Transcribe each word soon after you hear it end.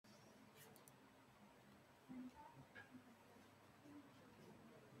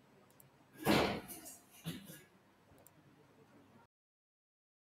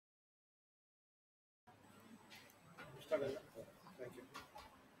Thank you.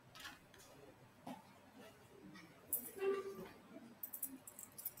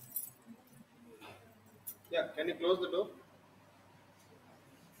 Yeah, can you close the door?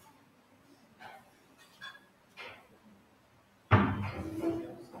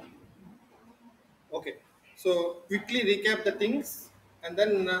 Okay. So quickly recap the things and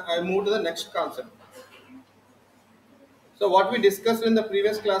then I move to the next concept. So what we discussed in the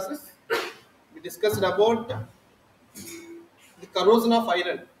previous classes, we discussed about the corrosion of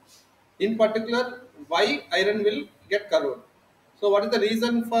iron. In particular, why iron will get corroded. So what is the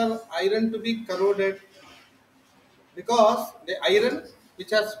reason for iron to be corroded? Because the iron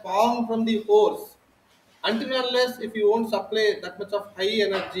which has formed from the ores, until and unless if you won't supply that much of high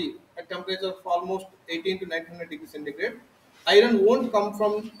energy at temperature of almost 18 to 900 degrees centigrade, iron won't come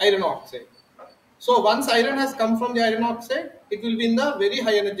from iron oxide. So once iron has come from the iron oxide, it will be in the very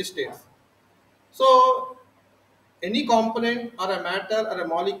high energy states. So any component or a matter or a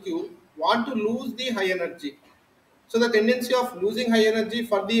molecule want to lose the high energy. So the tendency of losing high energy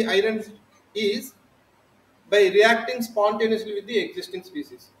for the iron is by reacting spontaneously with the existing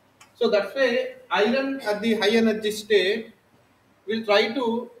species. So that's why iron at the high energy state will try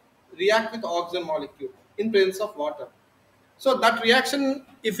to react with oxygen molecule in presence of water. So that reaction,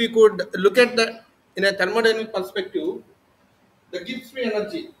 if we could look at the in a thermodynamic perspective, the Gibbs free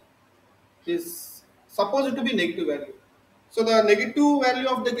energy is supposed to be negative value. So the negative value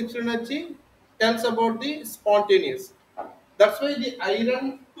of the Gibbs free energy tells about the spontaneous. That's why the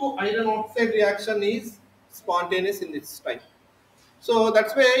iron to iron oxide reaction is spontaneous in this type. So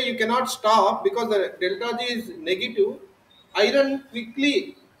that's why you cannot stop because the delta G is negative. Iron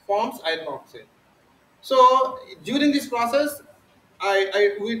quickly forms iron oxide. So during this process,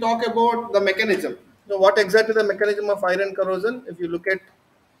 we talk about the mechanism. So what exactly the mechanism of iron corrosion? If you look at,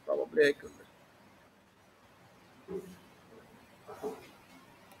 probably I could.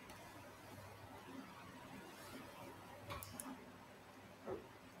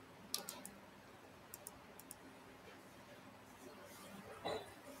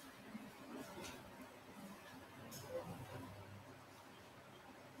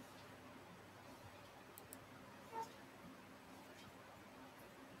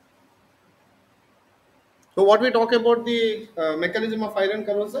 So what we talk about the mechanism of iron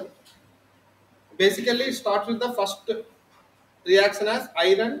corrosion? Basically, it starts with the first reaction as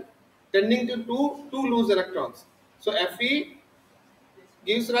iron tending to two loose electrons. So Fe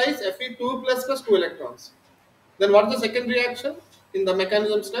gives rise Fe2 plus 2 electrons. Then what is the second reaction in the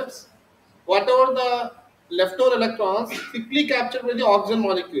mechanism steps? Whatever the leftover electrons quickly captured by the oxygen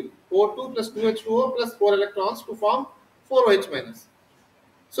molecule O2 plus 2H2O plus 4 electrons to form 4OH minus.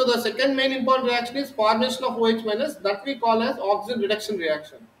 So the second main important reaction is formation of OH minus that we call as oxygen reduction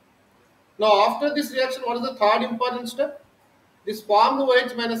reaction. Now after this reaction, what is the third important step? This formed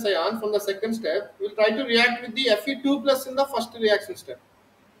OH minus ion from the second step will try to react with the Fe2 plus in the first reaction step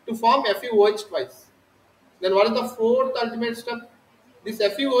to form FeOH twice. Then what is the fourth ultimate step? This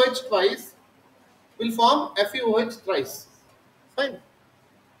FeOH twice will form FeOH thrice. Fine.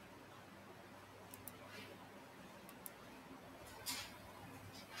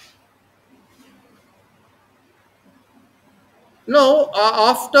 Now,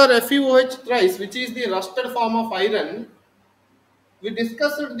 after FeOH thrice, which is the rusted form of iron, we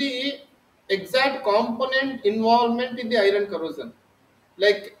discussed the exact component involvement in the iron corrosion.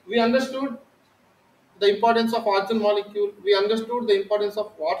 Like we understood the importance of oxygen molecule, we understood the importance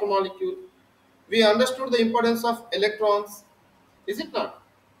of water molecule, we understood the importance of electrons, is it not?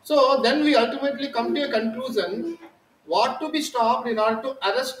 So then we ultimately come to a conclusion what to be stopped in order to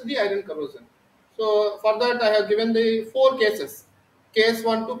arrest the iron corrosion. So for that I have given the four cases, case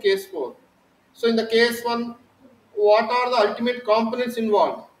 1 to case 4. So in the case 1, what are the ultimate components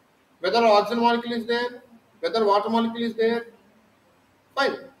involved? Whether oxygen molecule is there, whether water molecule is there,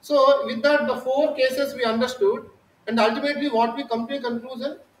 fine. So with that, the four cases we understood, and ultimately what we come to a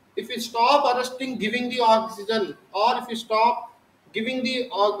conclusion: if we stop arresting giving the oxygen, or if we stop giving the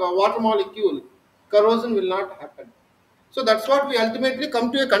water molecule, corrosion will not happen. So that's what we ultimately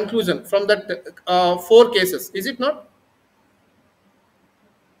come to a conclusion from that four cases. Is it not?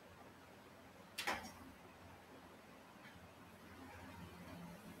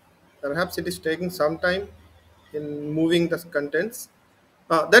 Perhaps it is taking some time in moving the contents.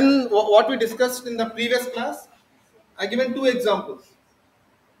 Then what we discussed in the previous class, I given two examples.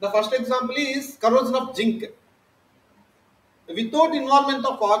 The first example is corrosion of zinc. Without involvement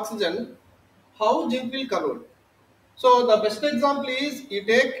of oxygen, how zinc will corrode? So the best example is you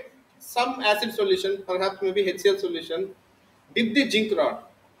take some acid solution, perhaps maybe HCl solution, dip the zinc rod.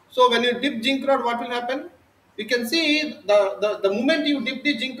 So when you dip zinc rod, what will happen? you can see the moment you dip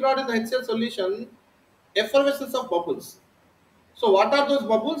the zinc rod in the HCl solution, effervescence of bubbles. So what are those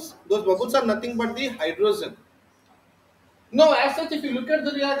bubbles? Those bubbles are nothing but the hydrogen. Now, as such, if you look at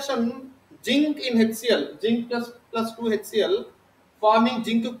the reaction, zinc in HCl, zinc plus 2 HCl, forming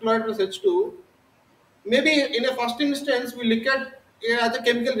zinc chloride plus H2, maybe in a first instance, we look at it as a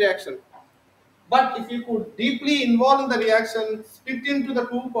chemical reaction. But if you could deeply involve in the reaction, split into the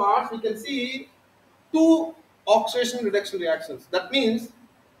two parts, we can see two oxidation reduction reactions. That means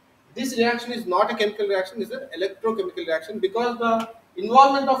this reaction is not a chemical reaction, it's an electrochemical reaction because the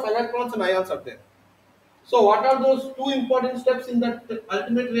involvement of electrons and ions are there. So what are those two important steps in that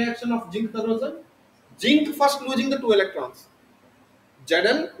ultimate reaction of zinc corrosion? Zinc first losing the two electrons.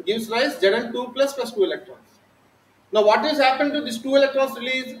 Zn gives rise Zn2 plus 2 electrons. Now what has happened to these two electrons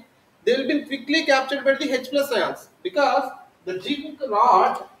released? They will be quickly captured by the H plus ions because the zinc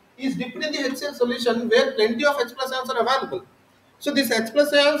rod is dipped in the HCl solution where plenty of H plus ions are available. So these H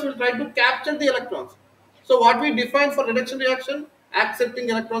plus ions will try to capture the electrons. So what we define for reduction reaction, accepting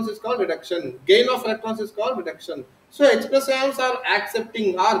electrons is called reduction. Gain of electrons is called reduction. So H plus ions are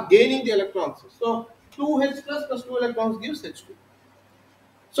accepting, are gaining the electrons. So 2H plus 2 electrons gives H2.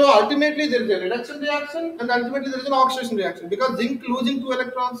 So ultimately there is a reduction reaction and ultimately there is an oxidation reaction because zinc losing two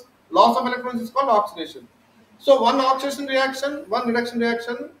electrons, loss of electrons is called oxidation. So one oxidation reaction, one reduction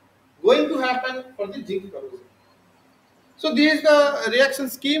reaction going to happen for the zinc corrosion. So this is the reaction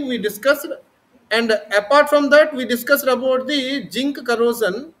scheme we discussed, and apart from that we discussed about the zinc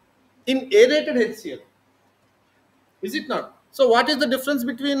corrosion in aerated HCl. Is it not? So what is the difference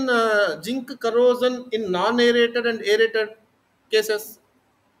between zinc corrosion in non-aerated and aerated cases?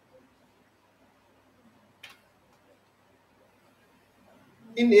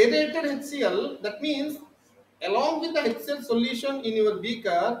 In aerated HCl, that means along with the HCl solution in your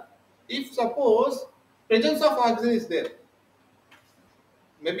beaker, if suppose presence of oxygen is there,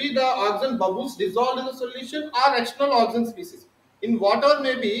 maybe the oxygen bubbles dissolved in the solution or external oxygen species. In water,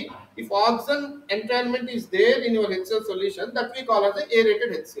 maybe if oxygen entrainment is there in your HCl solution, that we call as the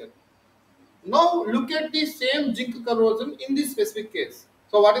aerated HCl. Now look at the same zinc corrosion in this specific case.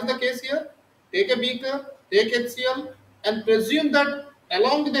 So what is the case here? Take a beaker, take HCl and presume that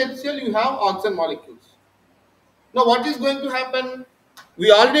along with the HCl you have oxygen molecules. Now what is going to happen?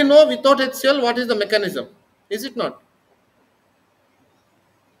 We already know without HCl what is the mechanism. Is it not?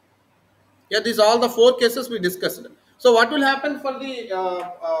 Yeah, these are all the four cases we discussed. So what will happen for the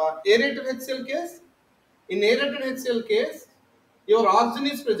aerated HCl case? In aerated HCl case, your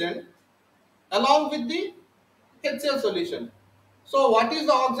oxygen is present along with the HCl solution. So what is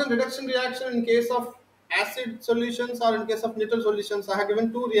the oxygen reduction reaction in case of acid solutions or in case of neutral solutions? I have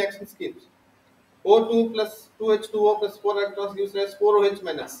given two reaction schemes. O2 plus 2H2O plus 4 electrons gives rise 4OH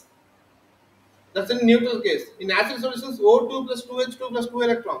minus. That's in neutral case. In acid solutions, O2 plus 2H2 plus 2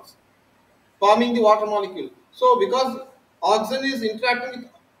 electrons forming the water molecule. So because oxygen is interacting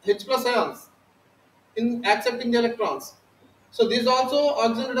with H plus ions in accepting the electrons. So this is also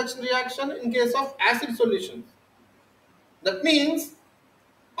oxygen reduction reaction in case of acid solutions. That means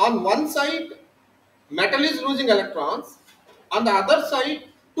on one side metal is losing electrons, on the other side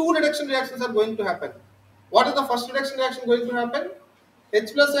two reduction reactions are going to happen. What is the first reduction reaction going to happen? H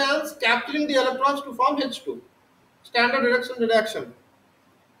plus ions capturing the electrons to form H2. Standard reaction.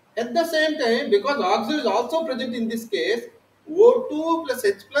 At the same time, because oxygen is also present in this case, O2 plus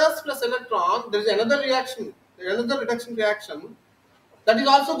H plus electron, there is another reaction, another reduction reaction that is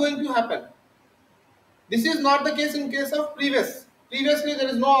also going to happen. This is not the case in case of previously there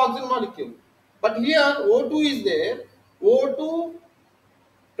is no oxygen molecule, but here O2 is there. O2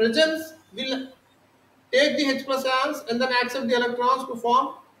 presence will take the H plus ions and then accept the electrons to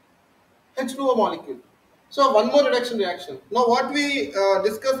form H2O molecule. So one more reduction reaction. Now what we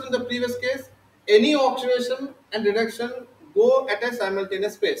discussed in the previous case, any oxidation and reduction go at a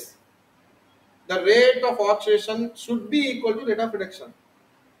simultaneous pace. The rate of oxidation should be equal to rate of reduction.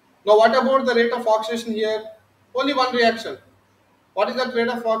 Now what about the rate of oxidation here? Only one reaction. What is the rate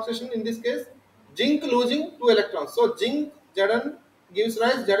of oxidation in this case? Zinc losing 2 electrons. So zinc Zn gives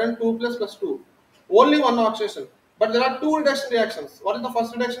rise Zn2 plus 2. Only one oxidation. But there are two reduction reactions. What is the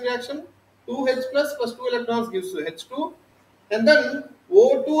first reduction reaction? 2H plus 2 electrons gives H2. And then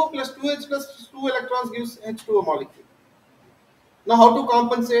O2 plus 2H plus 2 electrons gives H2O molecule. Now how to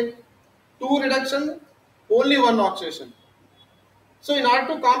compensate? Two reduction, only one oxidation. So in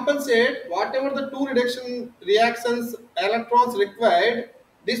order to compensate whatever the two reduction reactions electrons required,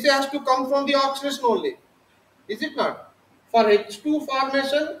 this has to come from the oxidation only. Is it not? For H2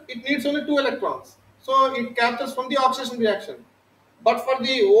 formation, it needs only 2 electrons. So it captures from the oxidation reaction. But for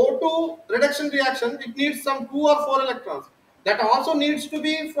the O2 reduction reaction, it needs some 2 or 4 electrons. That also needs to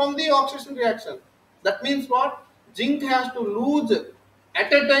be from the oxidation reaction. That means what? Zinc has to lose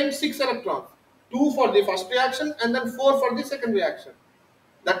at a time 6 electrons. 2 for the first reaction and then 4 for the second reaction.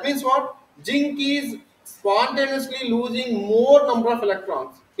 That means what? Zinc is spontaneously losing more number of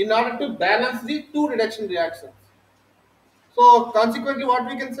electrons in order to balance the 2 reduction reactions. So consequently what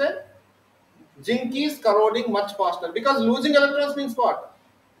we can say? Zinc is corroding much faster because losing electrons means what?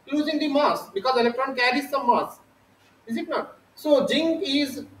 Losing the mass because electron carries some mass. Is it not? So zinc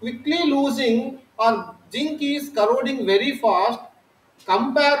is quickly losing or zinc is corroding very fast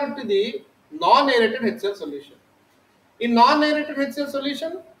compared to the non-aerated HCl solution. In non-aerated HCl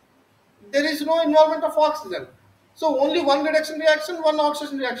solution, there is no involvement of oxygen. So only one reduction reaction, one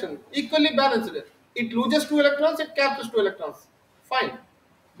oxidation reaction, equally balanced. It loses 2 electrons, it captures 2 electrons. Fine.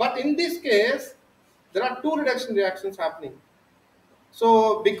 But in this case, there are 2 reduction reactions happening.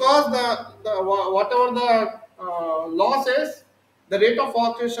 So because whatever the law says, the rate of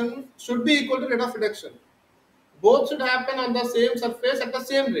oxidation should be equal to rate of reduction. Both should happen on the same surface at the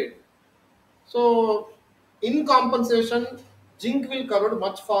same rate. So in compensation, zinc will corrode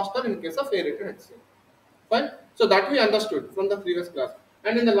much faster in case of aerated HCl. Fine. So that we understood from the previous class.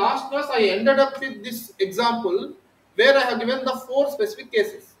 And in the last class, I ended up with this example where I have given the 4 specific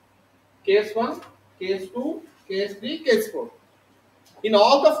cases. Case 1, case 2, case 3, case 4. In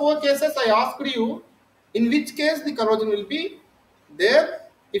all the 4 cases, I asked you in which case the corrosion will be there.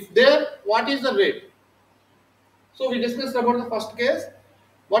 If there, what is the rate? So we discussed about the first case.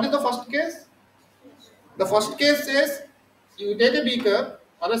 What is the first case? The first case says you take a beaker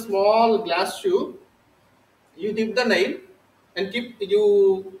or a small glass tube, you dip the nail and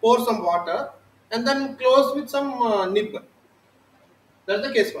you pour some water and then close with some nib. That's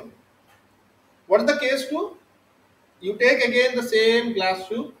the case 1. What is the case 2? You take again the same glass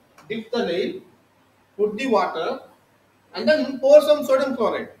tube, dip the nail, put the water and then pour some sodium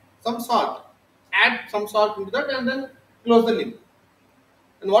chloride, some salt. Add some salt into that and then close the lid.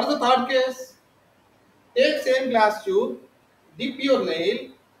 And what is the third case? Take same glass tube, dip your nail,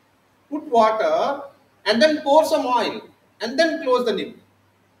 put water and then pour some oil and then close the lid.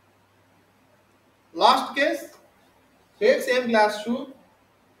 Last case, take same glass tube,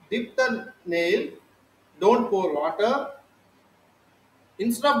 dip the nail, don't pour water.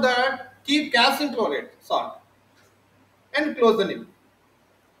 Instead of that, keep calcium chloride, salt, and close the lid.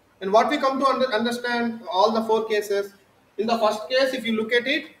 And what we come to understand all the 4 cases. In the first case, if you look at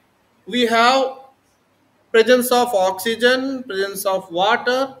it, we have presence of oxygen, presence of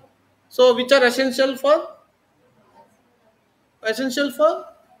water. So which are essential for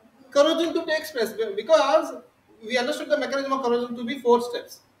corrosion to take place because we understood the mechanism of corrosion to be 4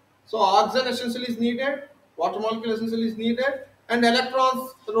 steps. So oxygen essentially is needed, water molecule essentially is needed, and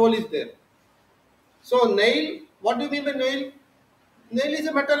electrons role is there. So nail, what do you mean by nail? Nail is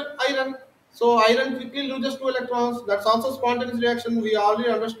a metal iron. So iron quickly loses 2 electrons. That's also spontaneous reaction. We already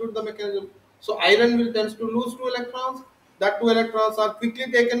understood the mechanism. So iron will tends to lose 2 electrons. That 2 electrons are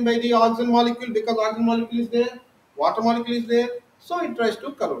quickly taken by the oxygen molecule because oxygen molecule is there, water molecule is there. So it tries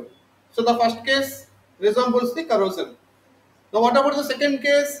to corrode. So the first case resembles the corrosion. Now what about the second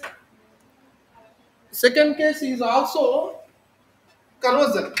case? Second case is also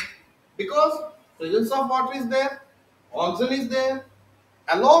corrosion because presence of water is there, oxygen is there,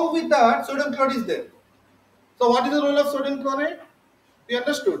 along with that sodium chloride is there. So what is the role of sodium chloride? We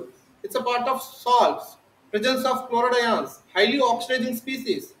understood. It's a part of salts, presence of chloride ions, highly oxidizing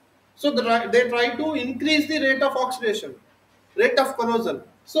species. So they try to increase the rate of oxidation, rate of corrosion.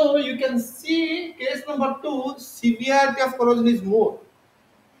 So you can see case number 2, severity of corrosion is more.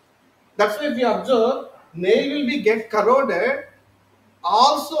 That's why if you observe, nail will be get corroded.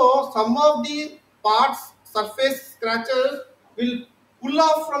 Also, some of the parts, surface scratches will pull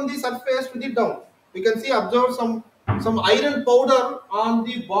off from the surface to the down. We can see observe some iron powder on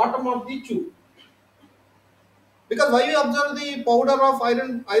the bottom of the tube. Because why you observe the powder of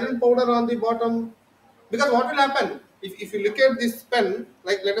iron powder on the bottom? Because what will happen if you look at this pen,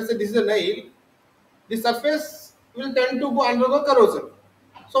 like let us say this is a nail, the surface will tend to undergo corrosion.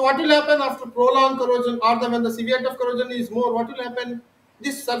 So what will happen after prolonged corrosion or when the severity of corrosion is more, what will happen?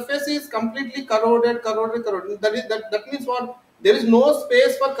 This surface is completely corroded. That means what? There is no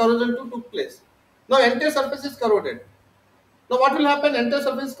space for corrosion to take place. Now entire surface is corroded. Now what will happen? Entire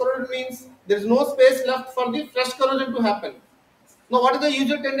surface corroded means there is no space left for the fresh corrosion to happen. Now what is the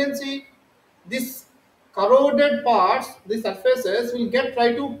usual tendency? This corroded parts, the surfaces will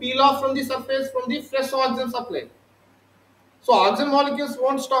try to peel off from the surface from the fresh oxygen supply. So oxygen molecules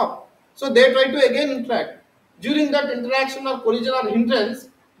won't stop. So they try to again interact. During that interaction or collision or hindrance,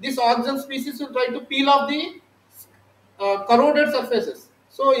 this oxygen species will try to peel off the corroded surfaces.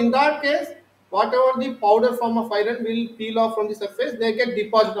 So in that case, whatever the powder form of iron will peel off from the surface, they get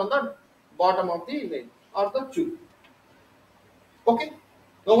deposited on the bottom of the nail or the tube. Okay.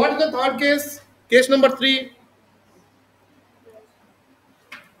 Now what is the third case? Case number 3.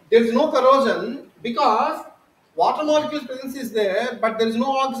 There is no corrosion because water molecules presence is there, but there is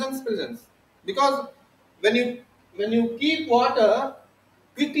no oxygen's presence. Because when you keep water,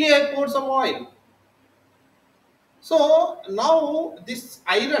 quickly I pour some oil. So now this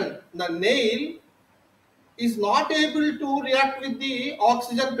iron, the nail, is not able to react with the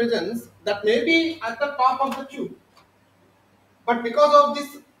oxygen presence that may be at the top of the tube. But because of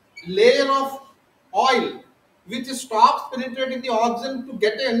this layer of oil which stops penetrating the oxygen to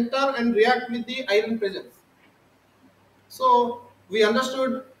get enter and react with the iron presence. So we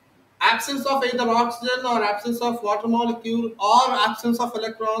understood absence of either oxygen or absence of water molecule or absence of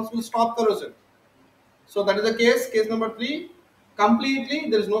electrons will stop corrosion. So that is the case number 3. Completely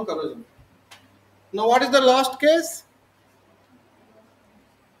there is no corrosion. Now what is the last case?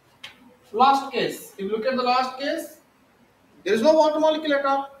 Last case. If you look at the last case, there is no water molecule at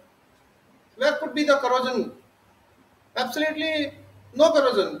all. Where could be the corrosion? Absolutely no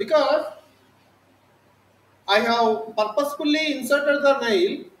corrosion, because I have purposefully inserted the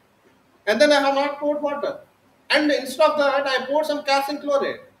nail and then I have not poured water. And instead of that, I poured some calcium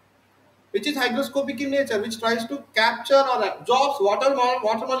chloride, which is hygroscopic in nature, which tries to capture or absorbs water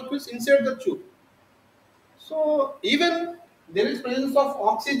molecules inside the tube. So even there is presence of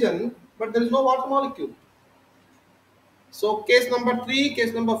oxygen, but there is no water molecule. So case number 3,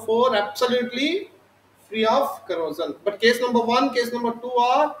 case number 4, absolutely free of corrosion. But case number 1, case number 2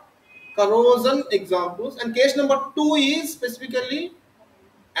 are corrosion examples, and case number 2 is specifically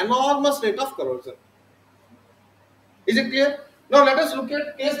enormous rate of corrosion. Is it clear? Now let us look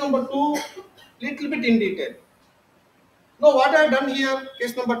at case number 2 little bit in detail. Now what I have done here,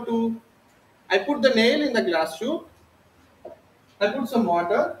 case number 2, I put the nail in the glass tube, I put some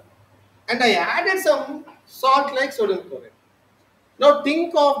water, and I added some salt like sodium chloride. Now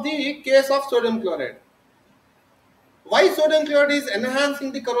think of the case of sodium chloride. Why sodium chloride is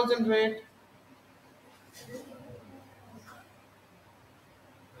enhancing the corrosion rate?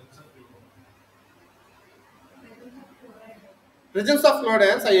 Presence of chloride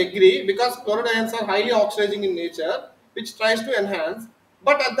ions, I agree, because chloride ions are highly oxidizing in nature, which tries to enhance.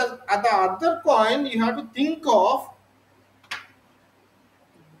 But at the other coin, you have to think of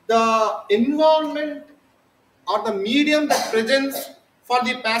the environment or the medium that presents for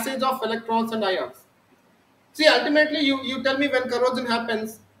the passage of electrons and ions. See, ultimately, you tell me when corrosion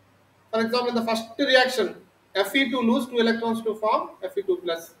happens. For example, in the first reaction, Fe2 lose 2 electrons to form Fe2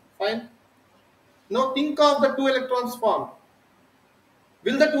 plus. Fine. Now think of the 2 electrons formed.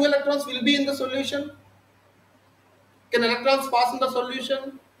 Will the 2 electrons will be in the solution? Can electrons pass in the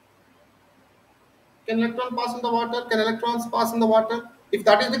solution? Can electron pass in the water? Can electrons pass in the water? If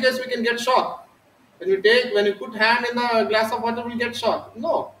that is the case, we can get shock. When you put hand in the glass of water, we get shock.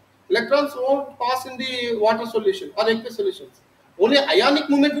 No. Electrons won't pass in the water solution or aqueous solutions. Only ionic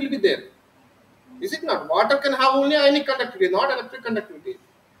movement will be there. Is it not? Water can have only ionic conductivity, not electric conductivity.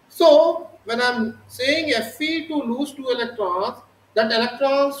 So, when I am saying Fe to lose 2 electrons, that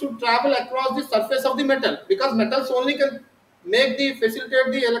electrons should travel across the surface of the metal, because metals only can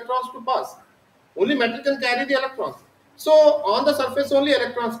facilitate the electrons to pass. Only metal can carry the electrons. So, on the surface only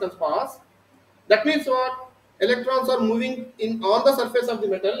electrons can pass. That means what? Electrons are moving on the surface of the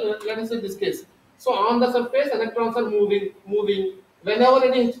metal. Let us say this case. So on the surface, electrons are moving. Whenever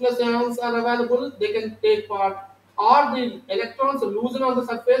any H plus ions are available, they can take part. Or the electrons loosen on the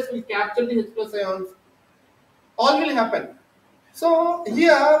surface will capture the H plus ions. All will happen. So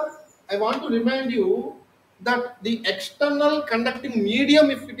here, I want to remind you that the external conducting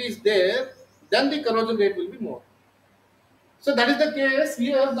medium, if it is there, then the corrosion rate will be more. So that is the case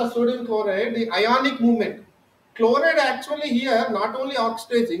here, the sodium chloride, the ionic movement. Chloride actually here not only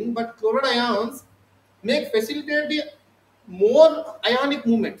oxidizing, but chloride ions facilitate the more ionic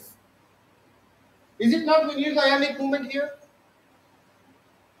movements. Is it not we need the ionic movement here?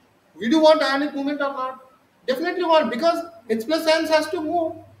 We do want ionic movement or not? Definitely want, because H plus ions has to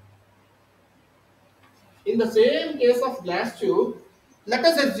move. In the same case of glass tube, let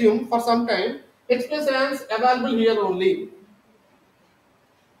us assume for some time H plus ions available here only.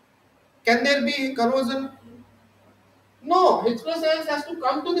 Can there be corrosion? No, H plus ions has to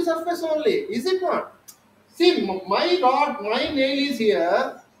come to the surface only. Is it not? See, my nail is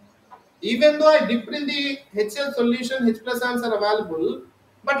here. Even though I dipped in the HCl solution, H plus ions are available.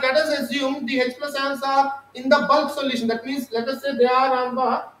 But let us assume the H plus ions are in the bulk solution. That means let us say they are on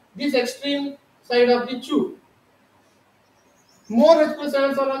the this extreme side of the tube. More H plus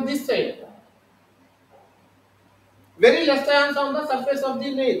ions are on this side. Very less ions on the surface of the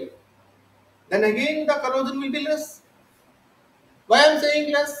nail. Then again the corrosion will be less. Why I am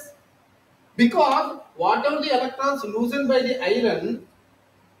saying less? Because whatever the electrons loosened by the iron,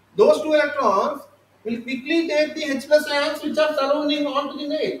 those two electrons will quickly take the H plus ions which are surrounding onto the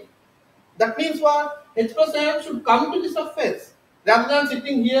nail. That means what? H plus ion should come to the surface rather than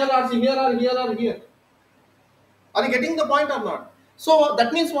sitting here or here or here or here. Are you getting the point or not? So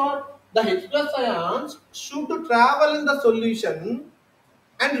that means what? The H plus ions should travel in the solution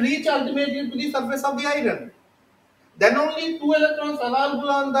and reach ultimately to the surface of the iron. Then only two electrons available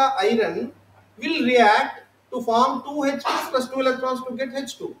on the iron will react to form two H plus two electrons to get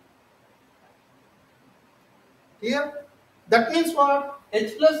H2. Clear? That means what?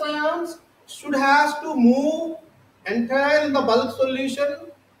 H plus ions should has to move entire in the bulk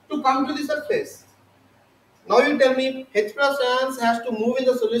solution to come to the surface. Now you tell me H plus ions has to move in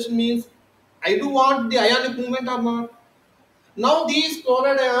the solution means I do want the ionic movement or not. Now these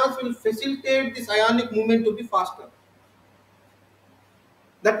chloride ions will facilitate this ionic movement to be faster.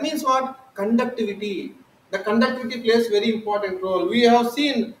 That means what? Conductivity. The conductivity plays very important role. We have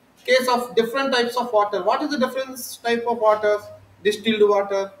seen case of different types of water. What is the different type of waters? Distilled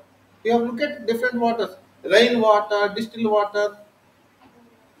water. We have looked at different waters. Rain water, distilled water.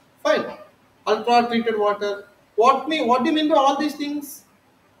 Fine. Ultra treated water. What do you mean by all these things?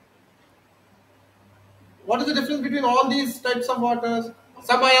 What is the difference between all these types of waters?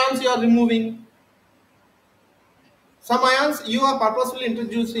 Some ions you are removing. Some ions you are purposefully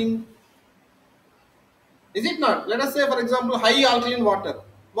introducing. Is it not? Let us say, for example, high alkaline water.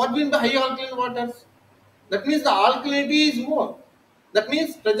 What mean by high alkaline waters? That means the alkalinity is more. That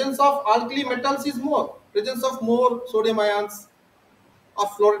means presence of alkali metals is more. Presence of more sodium ions or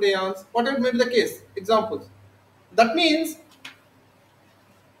fluoride ions. Whatever may be the case. Examples. That means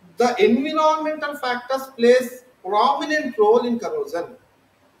the environmental factors plays prominent role in corrosion.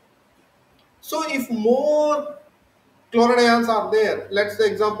 So if more chloride ions are there, let's say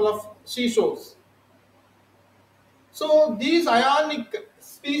example of seashores. So these ionic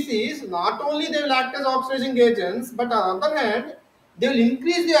species not only they will act as oxidizing agents, but on the other hand, they will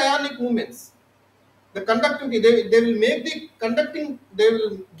increase the ionic movements. The conductivity, they will make the conducting, they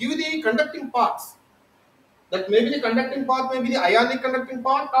will give the conducting parts. That maybe the conducting part may be the ionic conducting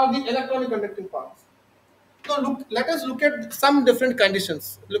part or the electronic conducting parts. So let us look at some different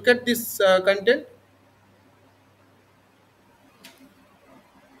conditions. Look at this content.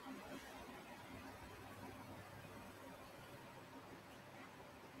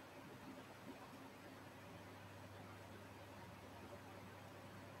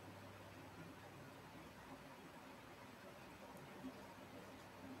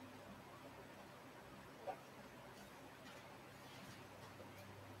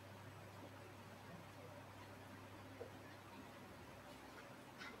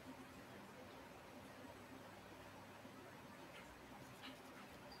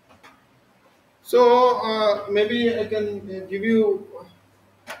 So maybe I can give you,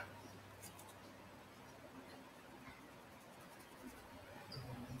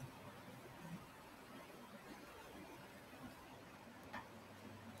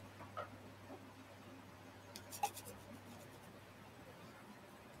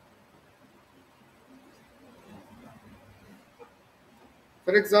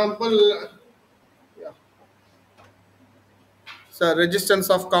 for example, yeah, so resistance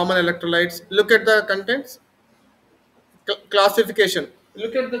of common electrolytes. Look at the contents. Classification.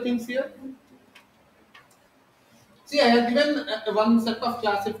 Look at the things here. See, I have given one set of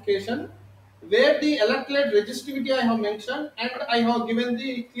classification where the electrolyte resistivity I have mentioned and I have given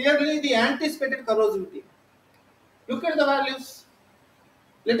the clearly the anticipated corrosivity. Look at the values.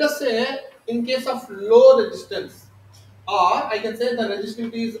 Let us say in case of low resistance, or I can say the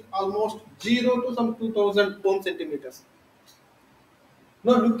resistivity is almost 0 to some 2000 ohm centimeters.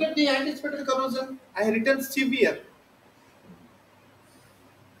 Now look at the anticipated corrosion. I have written severe.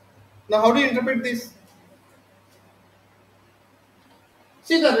 Now how do you interpret this?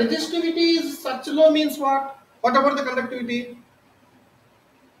 See, the resistivity is such low means what? What about the conductivity?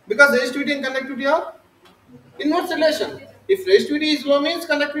 Because resistivity and conductivity are inverse relation. If resistivity is low means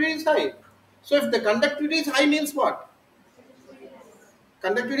conductivity is high. So if the conductivity is high means what?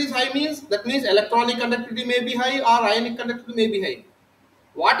 Conductivity is high means that means electronic conductivity may be high or ionic conductivity may be high.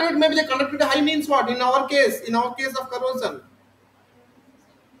 Whatever it may be, the conductivity high means what? In our case of corrosion,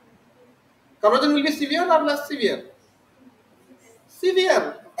 corrosion will be severe or less severe?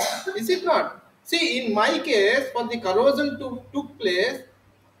 severe. Is it not? See, in my case, for the corrosion to took place,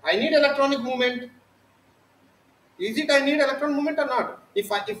 I need electronic movement. Is it I need electron movement or not?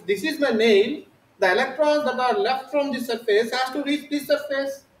 If this is my nail, the electrons that are left from the surface has to reach this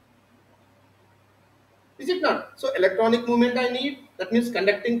surface. Is it not? So electronic movement I need. That means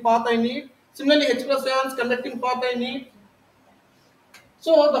conducting path I need. Similarly, H plus ions conducting path I need.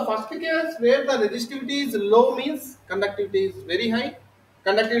 So the first case where the resistivity is low means conductivity is very high.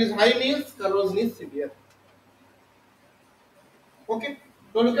 Conductivity is high means corrosion is severe. Okay.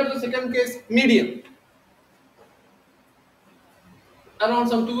 Now look at the second case, medium, around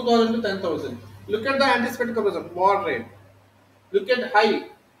some 2000 to 10,000. Look at the anticipated corrosion, moderate. Look at high,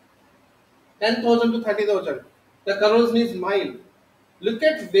 10,000 to 30,000. The corrosion is mild. Look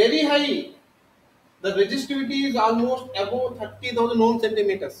at very high. The resistivity is almost above 30,000 ohm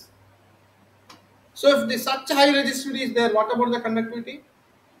centimeters. So if the such high resistivity is there, what about the conductivity?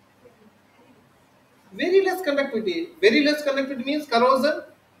 Very less conductivity. Very less conductivity means corrosion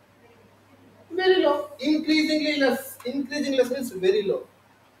very low. Increasingly less. Increasing less means very low.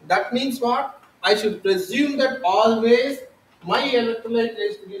 That means what? I should presume that always my electrolyte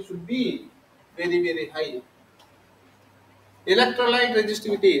resistivity should be very high. Electrolyte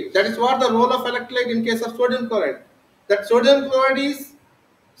resistivity. That is what the role of electrolyte in case of sodium chloride. That sodium chloride is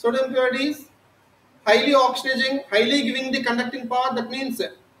highly oxidizing, highly giving the conducting power. That means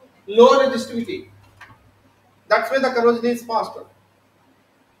low resistivity. That's why the corrosion is faster.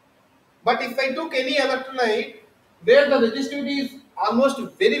 But if I took any electrolyte where the resistivity is almost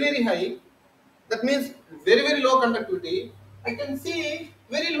very high, that means very low conductivity, I can see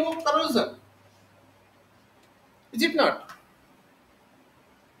very low corrosion. Is it not?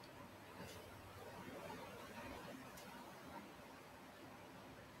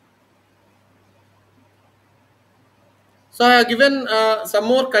 So I have given some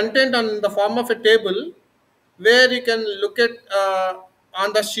more content on the form of a table where you can look at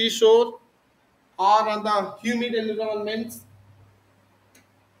on the seashore or on the humid environments.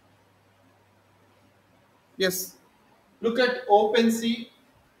 Yes. Look at open sea,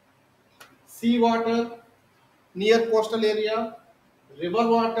 sea water, near coastal area, river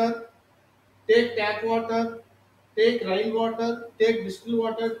water, take tap water, take rainwater, take distilled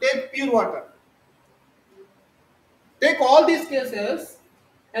water, take pure water. Take all these cases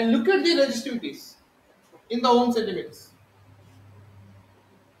and look at the resistivities in the ohm centimeters.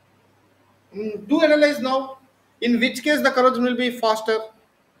 Do analyze now in which case the corrosion will be faster.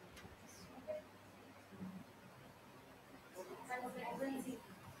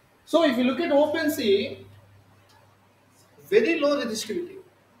 So if you look at open sea, very low resistivity.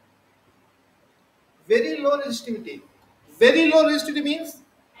 Very low resistivity. Very low resistivity means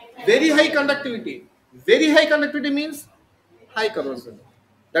very high conductivity. Very high conductivity means high corrosion.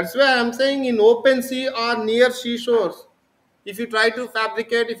 That's why I am saying in open sea or near seashores, if you try to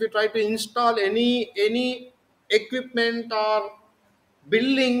fabricate, if you try to install any equipment or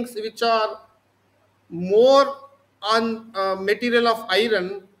buildings which are more on material of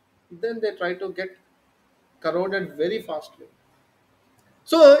iron, then they try to get corroded very fastly.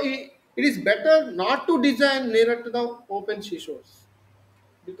 So it is better not to design nearer to the open seashores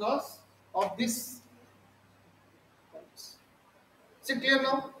because of this. Is it clear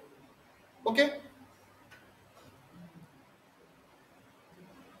now? Okay.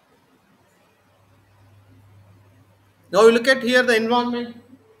 Now we look at here the environment.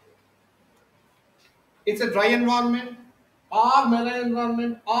 It's a dry environment or marine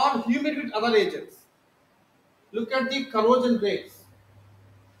environment or humid with other agents. Look at the corrosion rates.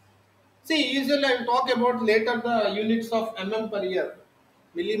 See, usually I will talk about later the units of mm per year,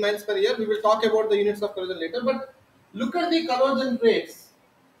 millimiles per year. We will talk about the units of corrosion later. But look at the corrosion rates.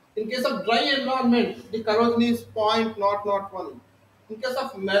 In case of dry environment, the corrosion is 0.001. In case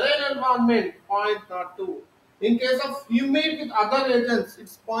of marine environment, 0.02. In case of humid with other agents,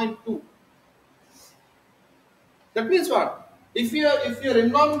 it's 0.2. That means what? If your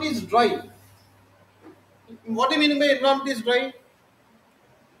environment is dry, what do you mean by environment is dry?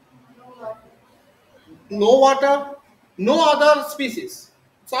 No water, no other species.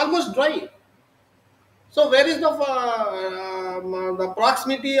 It's almost dry. So where is the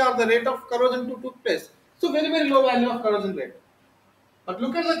proximity or the rate of corrosion to took place? So very low value of corrosion rate. But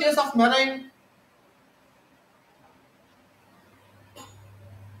look at the case of marine.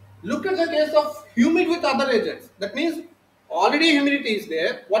 Look at the case of humid with other agents. That means already humidity is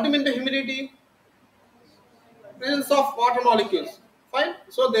there. What do you mean by humidity? Presence of water molecules. Fine.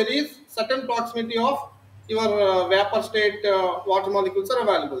 So there is certain proximity of your vapor state water molecules are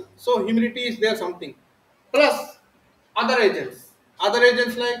available. So humidity is there something. Plus other agents. Other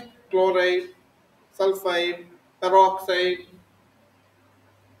agents like chloride, sulfide, peroxide,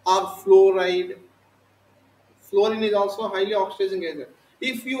 or fluoride. Fluorine is also a highly oxidizing agent.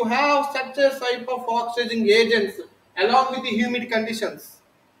 If you have such a type of oxidizing agents along with the humid conditions,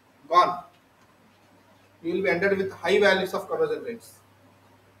 gone. You will be ended with high values of corrosion rates.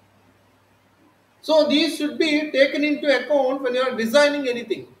 So these should be taken into account when you are designing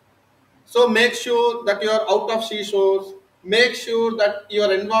anything. So make sure that you are out of seashores. Make sure that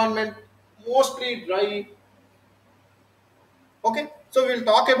your environment mostly dry. Okay. So we'll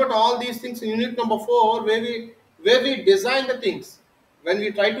talk about all these things in unit number 4, where we design the things. When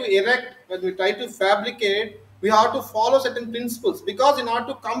we try to erect, when we try to fabricate, we have to follow certain principles because in order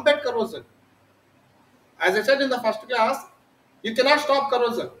to combat corrosion, as I said in the first class, you cannot stop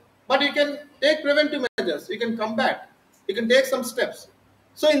corrosion, but you can take preventive measures. You can combat. You can take some steps.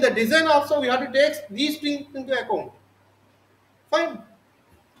 So in the design also, we have to take these things into account. Fine.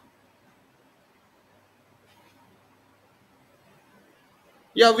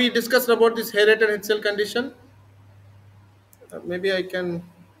 Yeah, we discussed about this aerated HCl condition. Maybe I can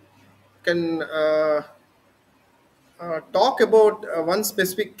talk about one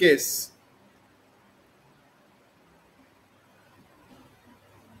specific case.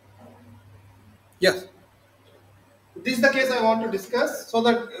 Yes, this is the case I want to discuss, so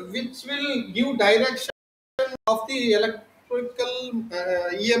that which will give direction of the electrical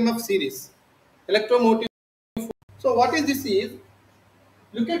EMF series, electromotive. So what is this is?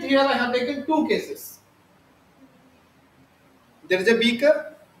 Look at here. I have taken two cases. There is a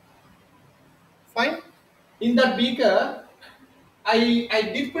beaker. Fine. In that beaker, I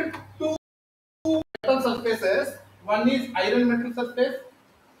dipped two metal surfaces. One is iron metal surface,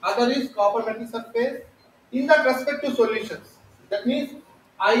 other is copper metal surface. In that respective solutions, that means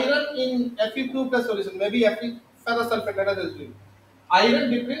iron in Fe2 plus solution, maybe Fe ferrous sulfate. Let us assume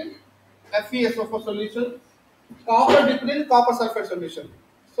iron dipped in FeSO4 solution, copper dipped in copper sulfate solution.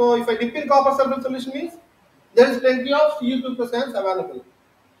 So if I dip in copper sulfate solution means there is plenty of Cu2 plus ions available.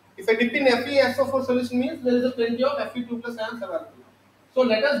 If I dip in FeSO4 solution means there is a plenty of Fe2 plus ions available. So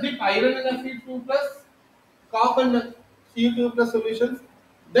let us dip iron in Fe2 plus, copper in Cu2 plus solutions.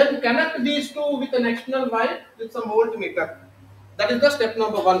 Then connect these two with an external wire with some voltmeter. That is the step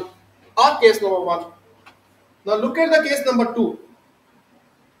number 1 or case number 1. Now look at the case number 2.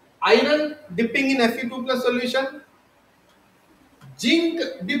 Iron dipping in Fe2 plus solution, zinc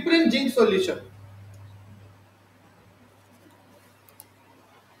dipped in zinc solution.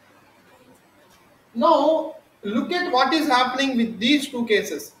 Now look at what is happening with these two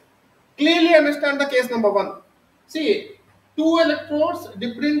cases. Clearly understand the case number 1. See, two electrodes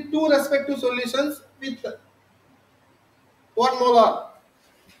dipped in two respective solutions with 1 molar.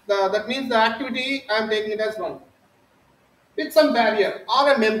 That means the activity I am taking it as 1. With some barrier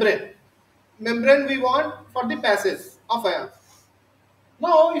or a membrane. Membrane we want for the passage of ions.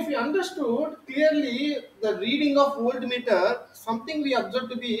 Now, if you understood clearly the reading of voltmeter, something we observed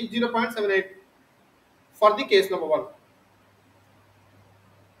to be 0.78 for the case number 1.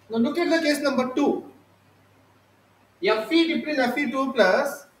 Now look at the case number 2. Fe dipped in Fe2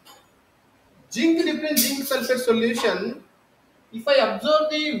 plus, zinc dipped in zinc sulfate solution. If I observe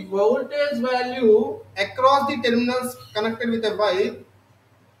the voltage value across the terminals connected with a wire,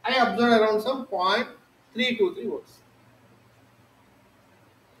 I observe around some 0.323 volts.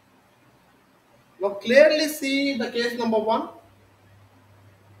 Now clearly see the case number 1.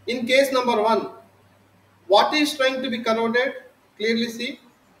 In case number 1, what is trying to be corroded? Clearly see.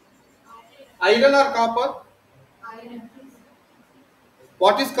 Iron or copper?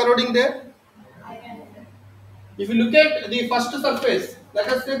 What is corroding there? If you look at the first surface, let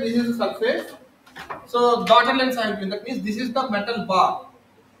us say this is the surface. So dotted lines I have given. That means this is the metal bar.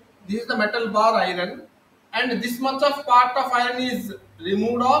 This is the metal bar iron, and this much of part of iron is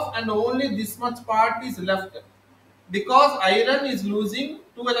removed off, and only this much part is left, because iron is losing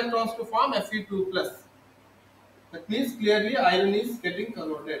 2 electrons to form Fe2 plus. That means clearly iron is getting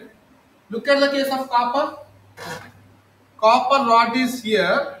corroded. Look at the case of copper. Copper rod is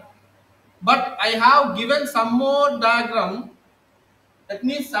here, but I have given some more diagram. That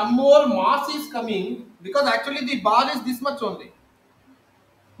means some more mass is coming, because actually the bar is this much only.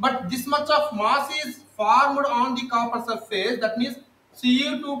 But this much of mass is formed on the copper surface. That means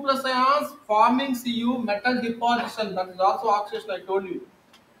Cu2 plus ions forming Cu, metal deposition. That is also oxidation, I told you.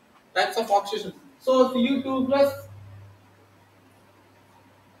 Types of oxidation. So Cu2 plus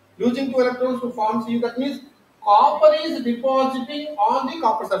losing 2 electrons to form Cu. That means copper is depositing on the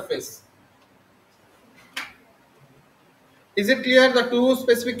copper surface. Is it clear the two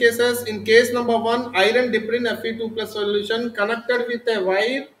specific cases? In case number one, iron dipped in Fe2 plus solution connected with a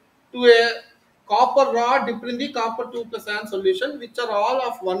wire to a copper rod dipped in the copper 2 plus ion solution, which are all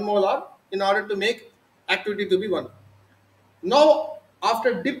of 1 molar in order to make activity to be 1. Now,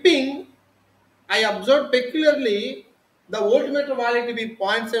 after dipping, I observed peculiarly the voltmeter value to be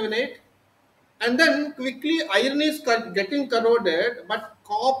 0.78, and then quickly iron is getting corroded, but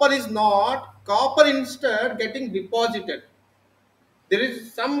copper is not. Copper instead getting deposited. There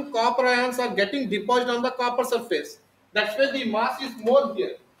is some copper ions are getting deposited on the copper surface. That's why the mass is more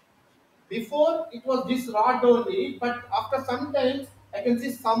here. Before it was this rod only, but after some time I can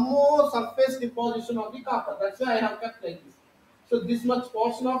see some more surface deposition of the copper. That's why I have kept like this. So this much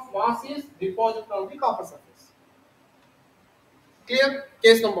portion of mass is deposited on the copper surface. Clear?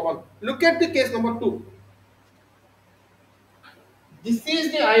 Case number one. Look at the case number two. This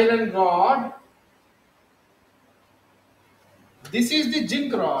is the iron rod. This is the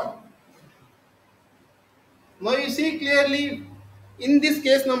zinc rod. Now you see clearly in this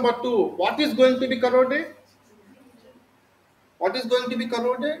case number 2, what is going to be corroded? What is going to be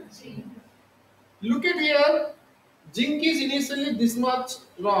corroded? Look at here, zinc is initially this much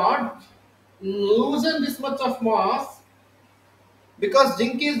rod, loosen this much of mass because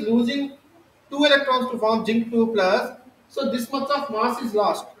zinc is losing 2 electrons to form zinc 2 plus, so this much of mass is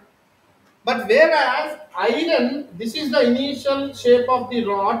lost. But whereas iron, this is the initial shape of the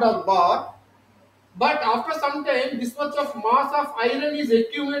rod or bar, but after some time this much of mass of iron is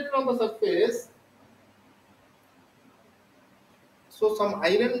accumulated on the surface. So some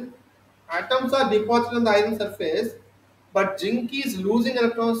iron atoms are deposited on the iron surface, but zinc is losing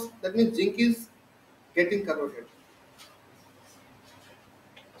electrons. That means zinc is getting corroded.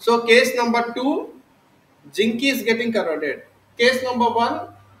 So case number 2, zinc is getting corroded. Case number 1,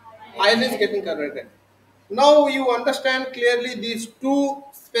 iron is getting corroded. Now you understand clearly these two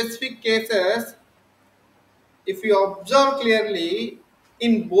specific cases. If you observe clearly,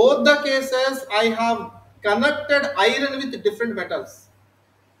 in both the cases I have connected iron with different metals.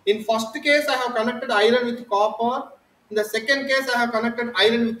 In first case, I have connected iron with copper. In the second case, I have connected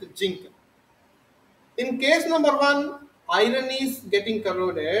iron with zinc. In case number 1, iron is getting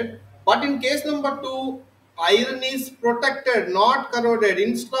corroded. But in case number 2, iron is protected, not corroded.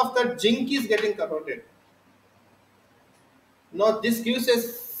 Instead of that, zinc is getting corroded. Now, this gives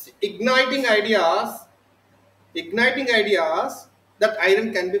us igniting ideas that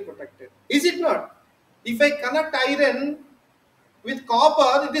iron can be protected. Is it not? If I connect iron with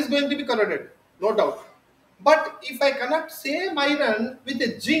copper, it is going to be corroded, no doubt. But if I connect same iron with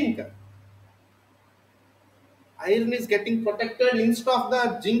a zinc, iron is getting protected instead of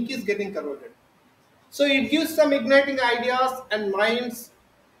the zinc is getting corroded. So it gives some igniting ideas and minds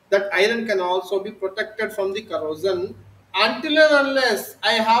that iron can also be protected from the corrosion until and unless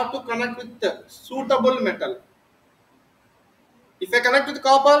I have to connect with the suitable metal. If I connect with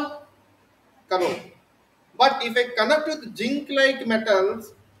copper, corrode. But if I connect with zinc-like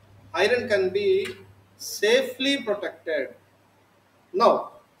metals, iron can be safely protected.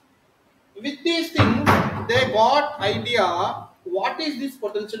 Now, with these things, they got idea what is these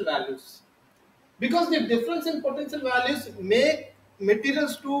potential values. Because the difference in potential values make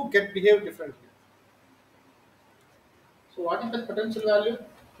materials to get behave differently. So what is the potential value?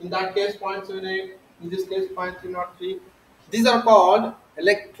 In that case 0.78, in this case 0.303. These are called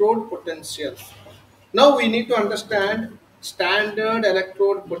electrode potentials. Now we need to understand standard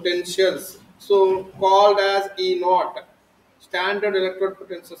electrode potentials. So called as E0. Standard electrode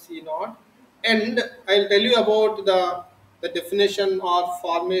potentials E0. And I'll tell you about the definition or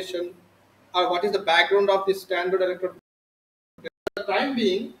formation or what is the background of this standard electrode. For the time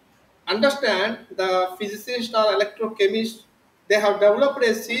being, understand the physicist or electrochemist, they have developed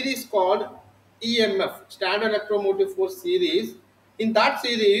a series called EMF, Standard Electromotive Force series. In that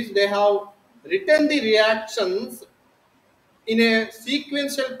series, they have written the reactions in a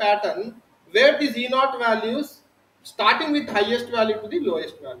sequential pattern where these E0 values starting with highest value to the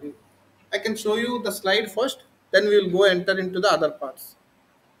lowest value. I can show you the slide first, then we will go enter into the other parts.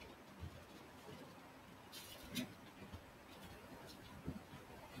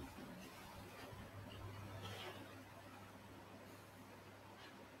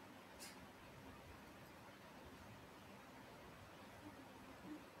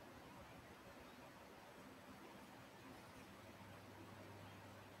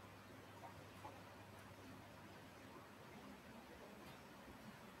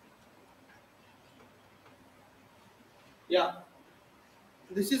 Yeah,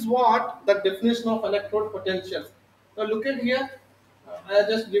 this is what the definition of electrode potentials. Now look at here. I have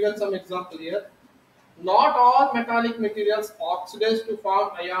just given some example here. Not all metallic materials oxidize to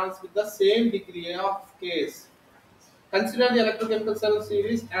form ions with the same degree of case. Consider the electrochemical cell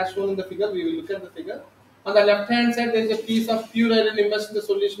series as shown in the figure. We will look at the figure. On the left hand side, there is a piece of pure iron immersed in the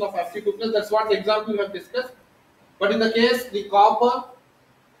solution of Fe2+. That's what the example we have discussed. But in the case, the copper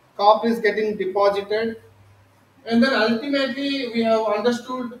is getting deposited, and then ultimately we have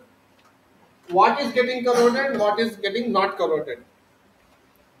understood what is getting corroded, what is getting not corroded.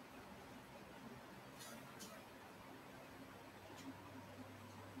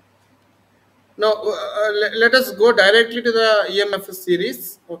 Now, let us go directly to the EMF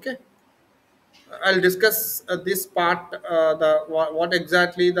series. Okay, I'll discuss this part, what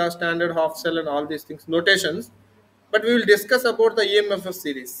exactly the standard half cell and all these things, notations. But we will discuss about the EMF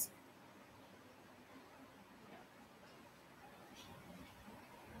series.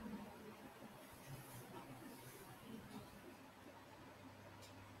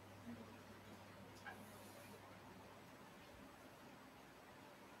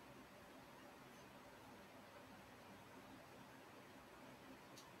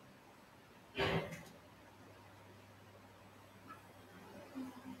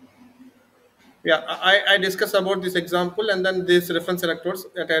 Yeah, I discuss about this example and then these reference electrodes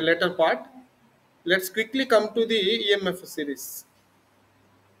at a later part. Let's quickly come to the EMF series.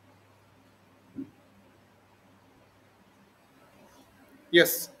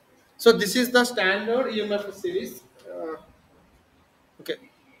 Yes. So this is the standard EMF series. Okay.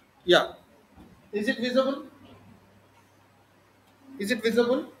 Yeah. Is it visible? Is it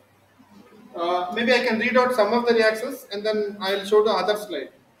visible? Maybe I can read out some of the reactions and then I'll show the other slide.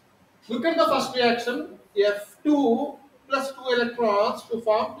 Look at the first reaction. F2 plus 2 electrons to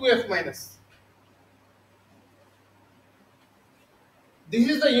form 2F minus. This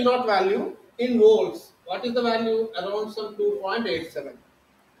is the E naught value in volts. What is the value? Around some 2.87.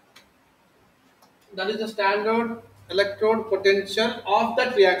 That is the standard electrode potential of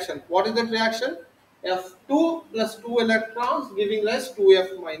that reaction. What is that reaction? F2 plus 2 electrons giving rise to F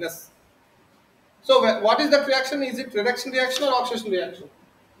minus. So what is that reaction? Is it reduction reaction or oxidation reaction?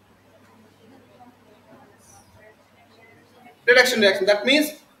 Reduction reaction. That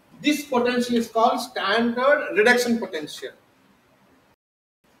means this potential is called standard reduction potential.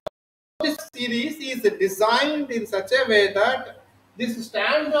 This series is designed in such a way that these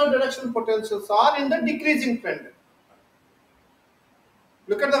standard reduction potentials are in the decreasing trend.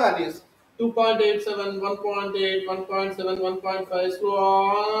 Look at the values. 2.87, 1.8, 1.7, 1.5, so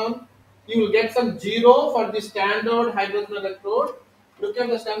on. You will get some 0 for the standard hydrogen electrode. Look at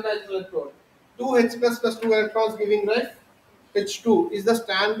the standard hydrogen electrode. 2H plus 2 electrons giving rise H2 is the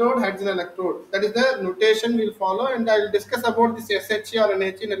standard hydrogen electrode. That is the notation we will follow, and I will discuss about this SHE or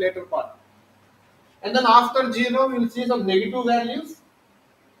NHE in a later part. And then after 0, we will see some negative values.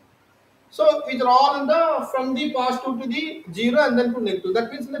 So these are all in the from the positive to the 0 and then to negative.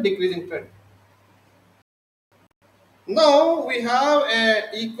 That means in the decreasing trend. Now we have an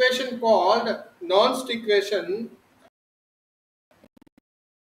equation called Nernst equation.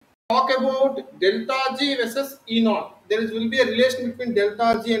 Talk about delta G versus E naught. Will be a relation between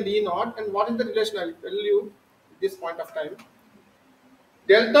delta G and E naught, and what is the relation? I will tell you at this point of time.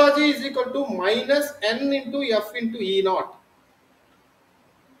 Delta G is equal to minus N into F into E naught.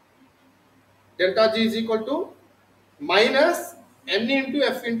 Delta G is equal to minus N into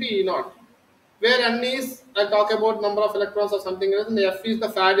F into E naught. Where N is, I talk about number of electrons or something else, and F is the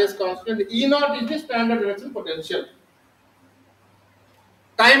Faraday's constant. E naught is the standard reduction potential.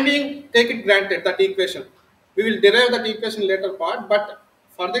 Time being, take it granted that equation. We will derive that equation later part, but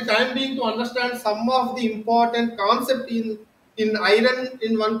for the time being, to understand some of the important concept in iron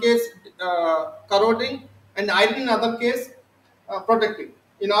in one case corroding and iron in other case protecting.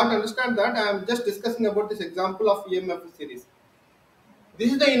 In order to understand that, I am just discussing about this example of EMF series.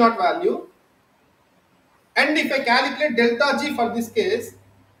 This is the E naught value. And if I calculate delta G for this case,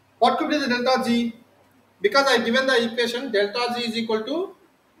 what could be the delta G? Because I given the equation delta G is equal to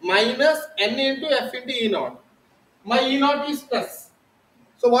minus N into F into E naught. My E naught is plus.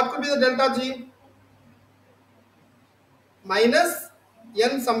 So what could be the delta G? Minus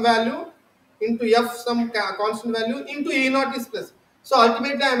N some value into F some constant value into E naught is plus. So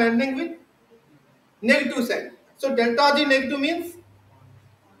ultimately I am ending with negative sign. So delta G negative means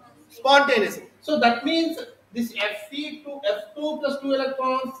spontaneous. So that means this Fe to F2 plus 2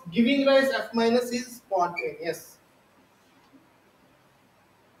 electrons giving rise F minus is spontaneous.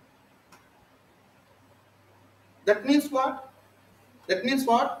 That means what? That means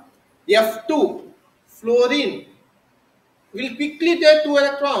what? F2 fluorine will quickly take 2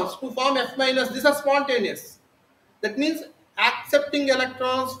 electrons to form F minus. These are spontaneous. That means accepting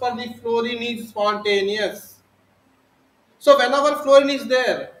electrons for the fluorine is spontaneous. So whenever fluorine is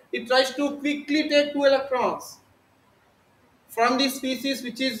there, it tries to quickly take 2 electrons from the species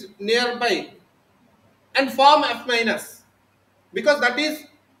which is nearby and form F minus, because that is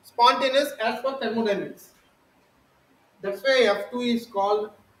spontaneous as per thermodynamics. That's why F2 is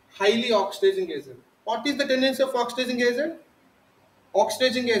called highly oxidizing agent. What is the tendency of oxidizing agent?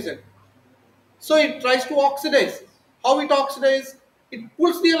 Oxidizing agent. So it tries to oxidize. How it oxidizes? It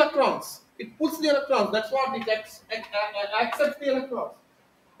pulls the electrons. It pulls the electrons. That's what it accepts the electrons.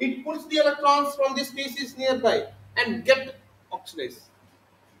 It pulls the electrons from the species nearby and get oxidized.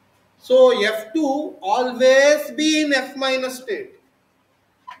 So F2 always be in F minus state.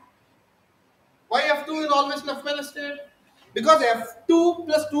 Why F2 is always in F minus state? Because F2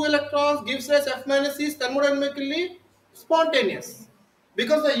 plus 2 electrons gives us F minus is thermodynamically spontaneous.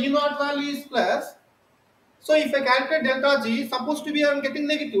 Because the E naught value is plus. So if I calculate delta G, supposed to be I am getting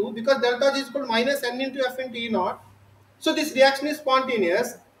negative because delta G is equal to minus N into F into E naught. So this reaction is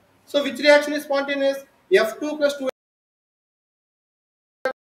spontaneous. So which reaction is spontaneous? F2 plus 2.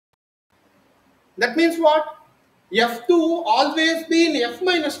 That means what? F2 always be in F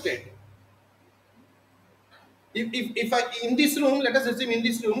minus state. If I in this room, let us assume in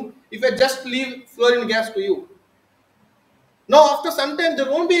this room, if I just leave fluorine gas to you, now after some time there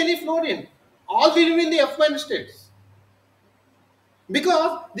won't be any fluorine. All will be in the F minus states.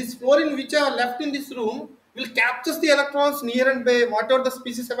 Because this fluorine which are left in this room will capture the electrons near and by whatever the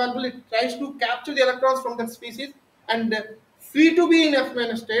species available. It tries to capture the electrons from that species and free to be in F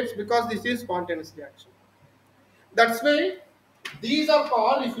minus states because this is spontaneous reaction. That's why these are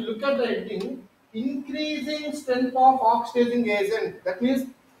called, if you look at the heading, increasing strength of oxidizing agent. That means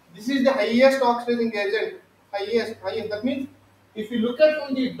this is the highest oxidizing agent. Highest. That means if you look at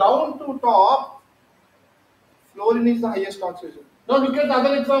from the down to top, fluorine is the highest oxidation. Now look at the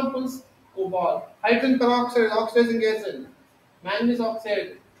other examples. Cobalt, hydrogen peroxide, oxidizing agent, manganese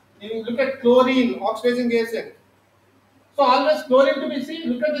oxide. You look at chlorine, oxidizing agent. So always chlorine to be seen.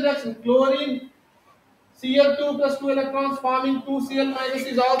 Look at the reaction. Chlorine Cl2 plus 2 electrons forming 2Cl minus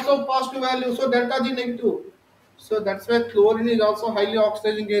is also positive value. So delta G negative. So that's why chlorine is also highly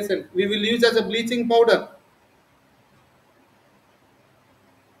oxidizing agent. We will use as a bleaching powder.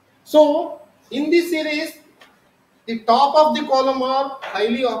 So in this series, the top of the column are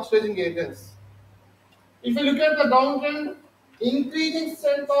highly oxidizing agents. If you look at the downtrend, increasing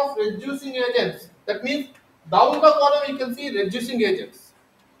strength of reducing agents. That means down the column you can see reducing agents.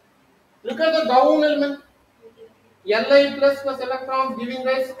 Look at the down element, Li plus electrons giving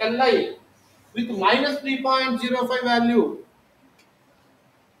rise Li with minus 3.05 value.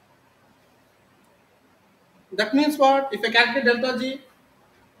 That means what? If I calculate delta G,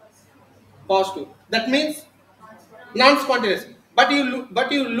 positive. That means non-spontaneous. But you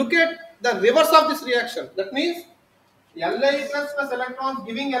look at the reverse of this reaction. That means Li plus electrons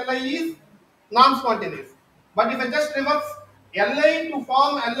giving Li is non-spontaneous. But if I just reverse Li to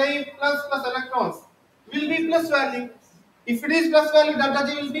form Li plus electrons will be plus value. If it is plus value, delta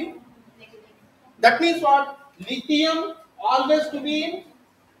G will be. That means what? Lithium always to be in.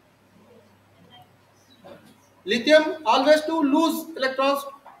 Lithium always to lose electrons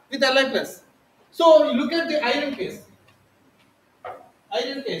with Li plus. So you look at the iron case.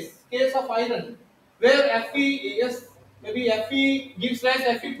 Case of iron, where Fe, yes, maybe Fe gives rise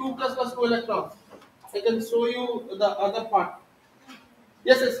Fe2 plus 2 electrons. I can show you the other part.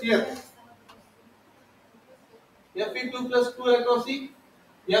 Yes, here. Fe2 plus 2 electrons, see?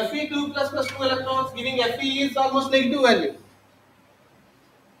 Fe2 plus 2 electrons giving Fe is almost negative value.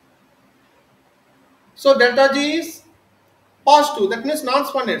 So delta G is positive, that means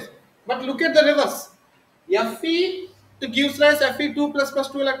non-spontaneous. But look at the reverse. Fe to gives rise Fe2 plus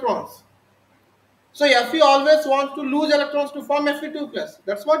 2 electrons. So Fe always wants to lose electrons to form Fe2 plus.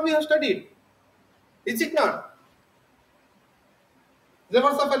 That's what we have studied. Is it not?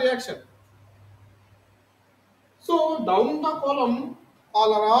 Reverse of a reaction. So down the column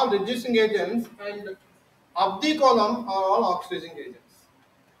all are all reducing agents and up the column are all oxidizing agents.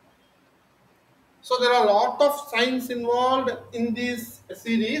 So there are a lot of science involved in this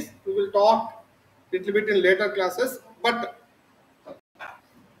series. We will talk a little bit in later classes, but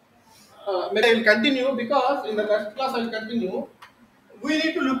maybe I will continue because in the next class I will continue. We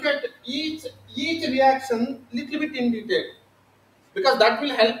need to look at each reaction little bit in detail because that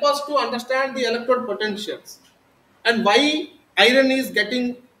will help us to understand the electrode potentials and why iron is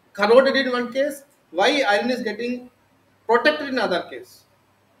getting corroded in one case, why iron is getting protected in other case.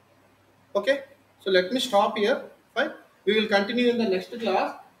 Okay, so let me stop here. Fine. We will continue in the next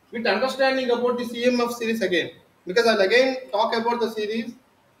class with understanding about this EMF series again. because I'll again talk about the series.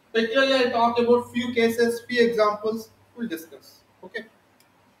 Particularly, I'll talk about few cases, few examples. We'll discuss. Okay.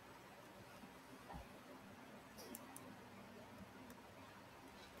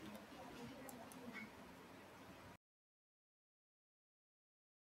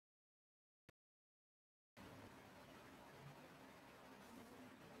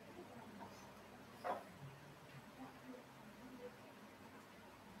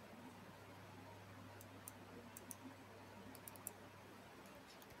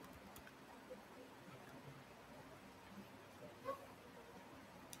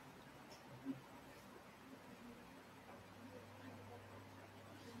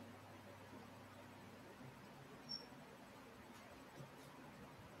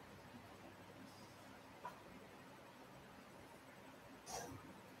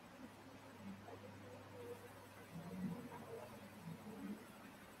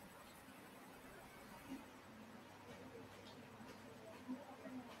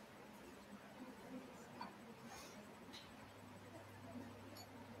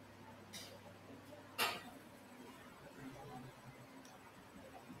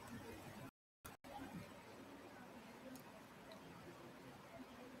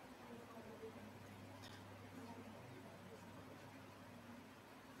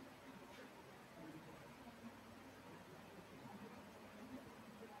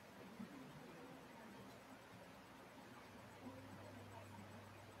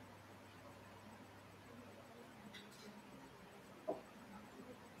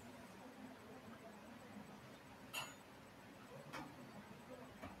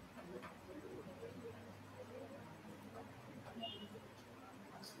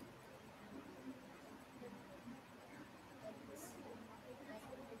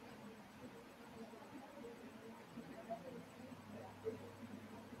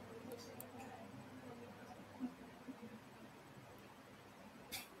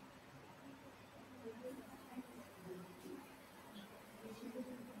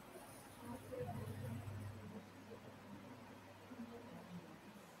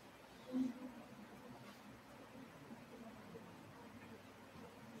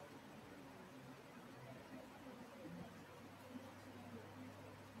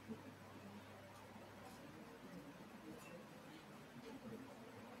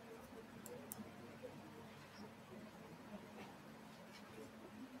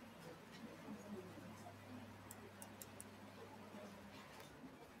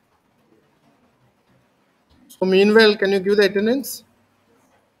 So meanwhile, can you give the attendance?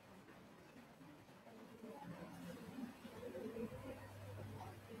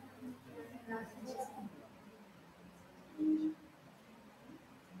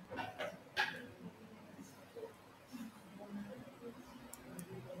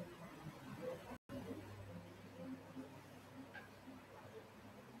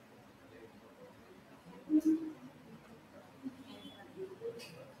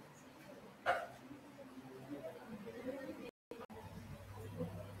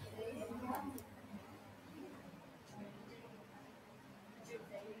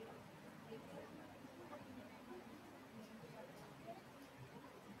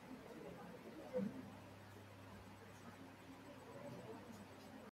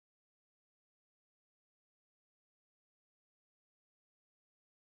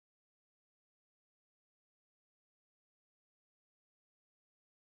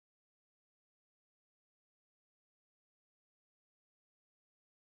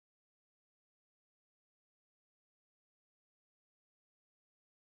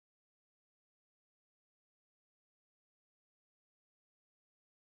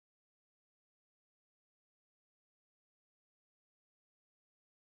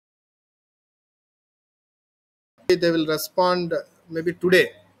 They will respond maybe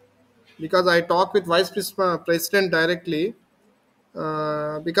today because I talk with president directly.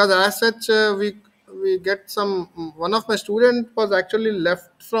 Because as such, we get some. One of my student was actually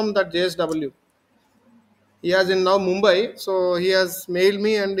left from that JSW. He is in now Mumbai, so he has mailed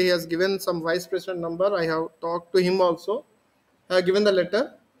me and he has given some vice president number. I have talked to him also. I have given the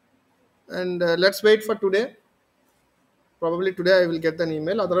letter, and let's wait for today. Probably today I will get an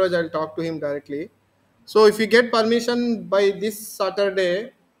email. Otherwise, I'll talk to him directly. So if we get permission by this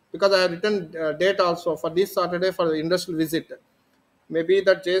Saturday, because I have written date also for this Saturday for the industrial visit, maybe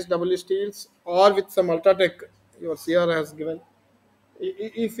that JSW Steels or with some Ultratech, your CR has given.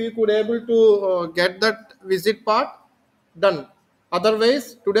 If you could able to get that visit part done.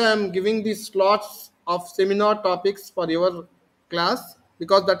 Otherwise, today I am giving these slots of seminar topics for your class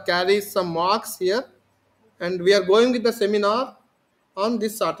because that carries some marks here, and we are going with the seminar on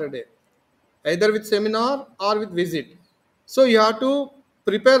this Saturday. either with seminar or with visit. So you have to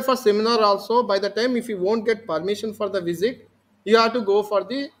prepare for seminar also. By the time if you won't get permission for the visit, you have to go for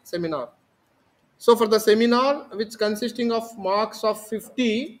the seminar. So for the seminar, which consisting of marks of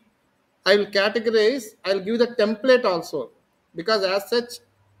 50, I will categorize, I will give the template also, because as such,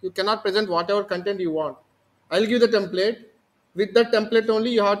 you cannot present whatever content you want. I will give the template. With the template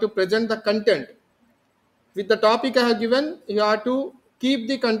only, you have to present the content. With the topic I have given, you have to keep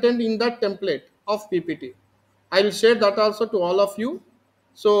the content in that template of PPT. I will share that also to all of you.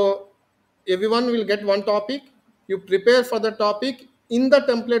 So everyone will get one topic. You prepare for the topic in the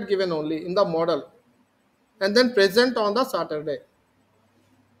template given only, in the model, and then present on the Saturday.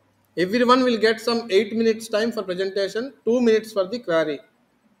 Everyone will get some 8 minutes time for presentation, 2 minutes for the query.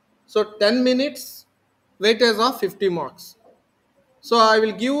 So 10 minutes weightage of 50 marks. So I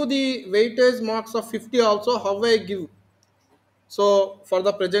will give the weightage marks of 50 also, how I give. So for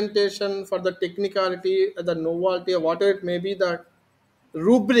the presentation, for the technicality, the novelty, whatever it may be, the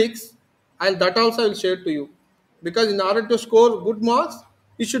rubrics, that also I will share to you. Because in order to score good marks,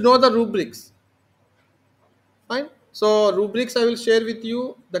 you should know the rubrics. Fine. So rubrics I will share with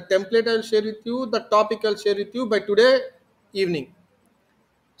you, the template I will share with you, the topic I will share with you by today evening.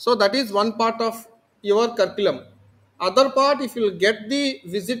 So that is one part of your curriculum. Other part, if you will get the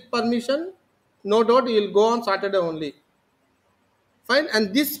visit permission, no doubt you will go on Saturday only. Fine.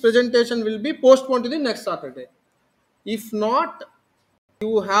 And this presentation will be postponed to the next Saturday. If not,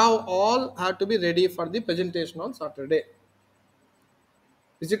 you have to be ready for the presentation on Saturday.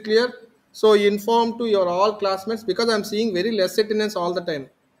 Is it clear? So inform to your all classmates, because I'm seeing very less attendance all the time.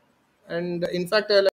 And in fact,